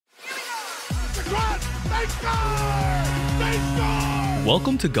the cross! They score! They score!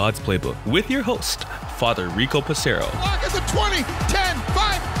 Welcome to God's Playbook with your host, Father Rico Passero. Lock at the 20, 10,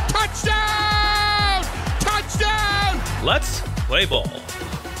 5, touchdown! Touchdown! Let's play ball.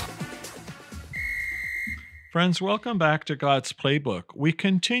 Friends, welcome back to God's Playbook. We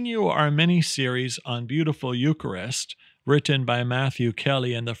continue our mini-series on Beautiful Eucharist, written by Matthew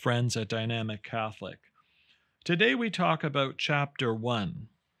Kelly and the friends at Dynamic Catholic. Today we talk about Chapter 1.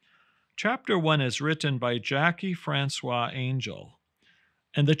 Chapter 1 is written by Jackie Francois Angel,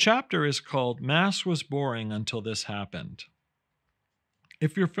 and the chapter is called Mass Was Boring Until This Happened.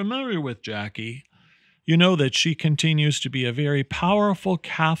 If you're familiar with Jackie, you know that she continues to be a very powerful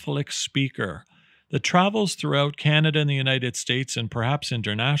Catholic speaker that travels throughout Canada and the United States and perhaps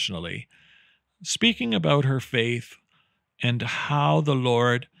internationally, speaking about her faith and how the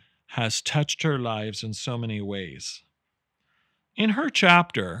Lord has touched her lives in so many ways. In her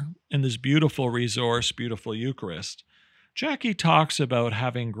chapter, in this beautiful resource, Beautiful Eucharist, Jackie talks about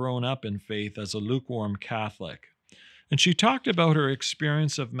having grown up in faith as a lukewarm Catholic, and she talked about her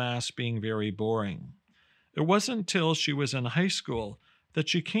experience of Mass being very boring. It wasn't until she was in high school that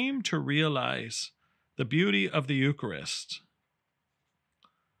she came to realize the beauty of the Eucharist.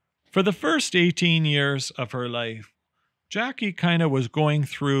 For the first 18 years of her life, Jackie kind of was going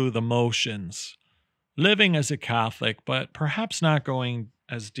through the motions, living as a Catholic, but perhaps not going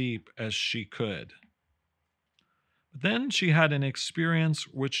as deep as she could. But then she had an experience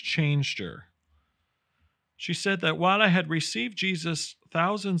which changed her. She said that while I had received Jesus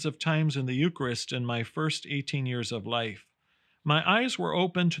thousands of times in the Eucharist in my first 18 years of life, my eyes were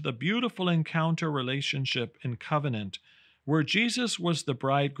open to the beautiful encounter relationship in covenant where Jesus was the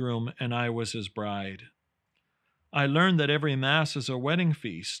bridegroom and I was his bride. I learned that every Mass is a wedding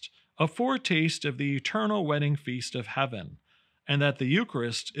feast, a foretaste of the eternal wedding feast of heaven, and that the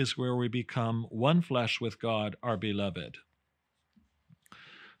Eucharist is where we become one flesh with God, our beloved.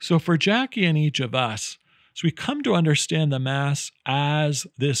 So for Jackie and each of us, as we come to understand the Mass as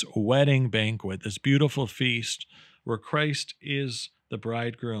this wedding banquet, this beautiful feast, where Christ is the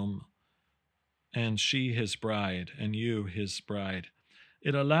bridegroom and she his bride and you his bride.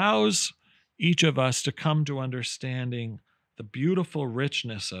 It allows each of us to come to understanding the beautiful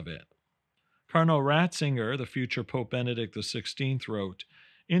richness of it. Cardinal Ratzinger, the future Pope Benedict XVI, wrote,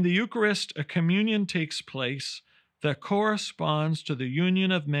 "In the Eucharist, a communion takes place that corresponds to the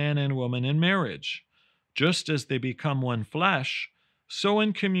union of man and woman in marriage. Just as they become one flesh, so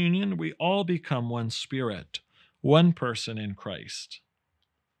in communion we all become one spirit, one person in Christ."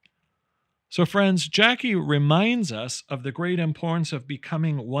 So friends, Jackie reminds us of the great importance of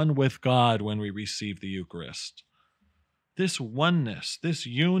becoming one with God when we receive the Eucharist. This oneness, this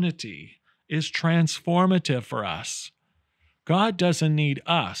unity is transformative for us. God doesn't need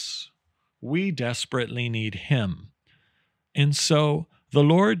us. We desperately need him. And so the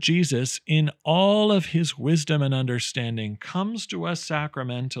Lord Jesus, in all of his wisdom and understanding, comes to us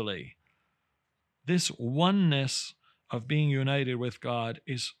sacramentally. This oneness of being united with God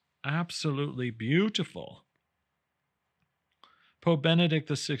is absolutely beautiful. Pope Benedict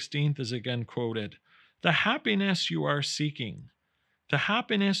XVI is again quoted, "The happiness you are seeking, the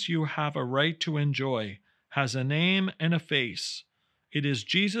happiness you have a right to enjoy, has a name and a face. It is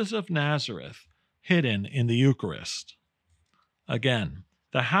Jesus of Nazareth, hidden in the Eucharist." Again,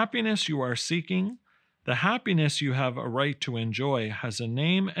 the happiness you are seeking, the happiness you have a right to enjoy, has a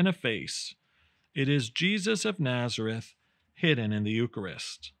name and a face. It is Jesus of Nazareth, hidden in the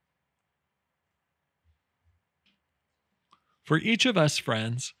Eucharist. For each of us,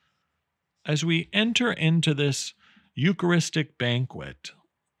 friends, as we enter into this Eucharistic banquet,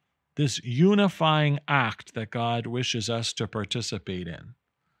 this unifying act that God wishes us to participate in,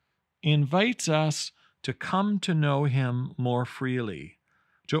 invites us to come to know him more freely,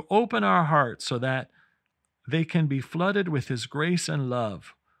 to open our hearts so that they can be flooded with his grace and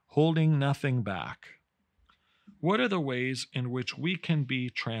love, holding nothing back. What are the ways in which we can be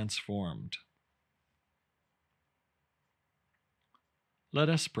transformed? Let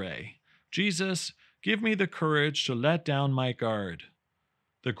us pray. Jesus, give me the courage to let down my guard,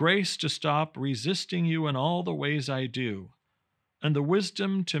 the grace to stop resisting you in all the ways I do, and the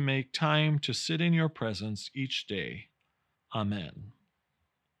wisdom to make time to sit in your presence each day. Amen.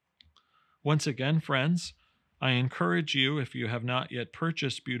 Once again, friends, I encourage you, if you have not yet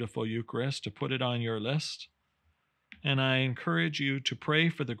purchased Beautiful Eucharist, to put it on your list. And I encourage you to pray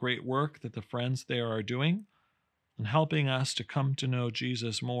for the great work that the friends there are doing and helping us to come to know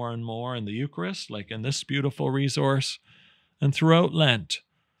Jesus more and more in the Eucharist, like in this beautiful resource, and throughout Lent,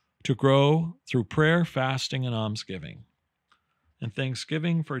 to grow through prayer, fasting, and almsgiving. and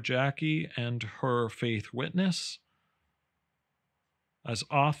thanksgiving for Jackie and her faith witness. As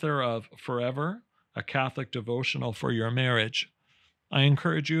author of Forever, a Catholic devotional for your marriage, I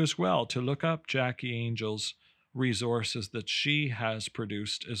encourage you as well to look up Jackie Angel's resources that she has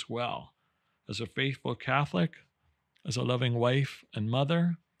produced as well. As a faithful Catholic, as a loving wife and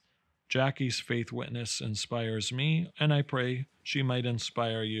mother, Jackie's faith witness inspires me, and I pray she might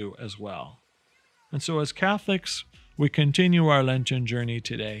inspire you as well. And so as Catholics, we continue our Lenten journey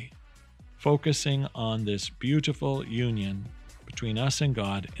today, focusing on this beautiful union between us and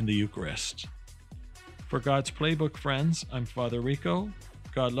God in the Eucharist. For God's Playbook friends, I'm Father Rico.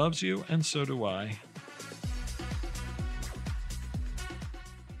 God loves you, and so do I.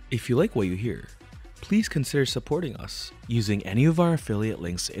 If you like what you hear, please consider supporting us using any of our affiliate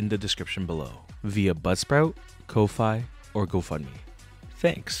links in the description below via Buzzsprout, Ko-Fi, or GoFundMe.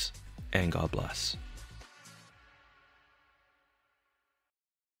 Thanks, and God bless.